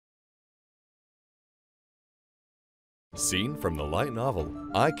Scene from the light novel.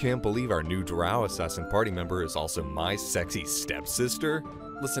 I can't believe our new Drow assassin party member is also my sexy stepsister.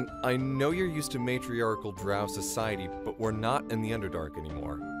 Listen, I know you're used to matriarchal Drow society, but we're not in the Underdark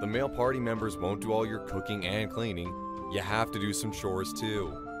anymore. The male party members won't do all your cooking and cleaning. You have to do some chores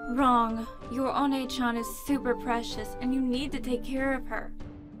too. Wrong. Your One-chan is super precious and you need to take care of her.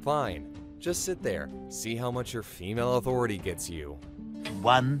 Fine. Just sit there. See how much your female authority gets you.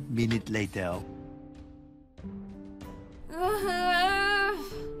 1 minute later.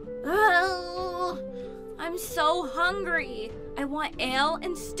 I'm so hungry. I want ale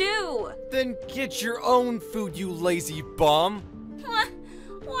and stew. Then get your own food, you lazy bum! Why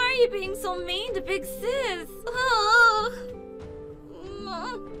are you being so mean to Big Sis?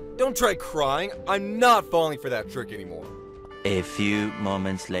 Don't try crying. I'm not falling for that trick anymore. A few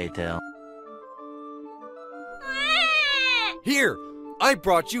moments later. Here! I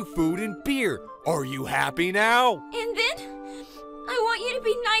brought you food and beer. Are you happy now? And then, I want you to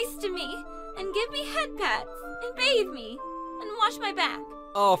be nice to me, and give me head pats, and bathe me, and wash my back.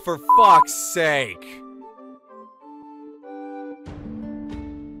 Oh, for fuck's sake!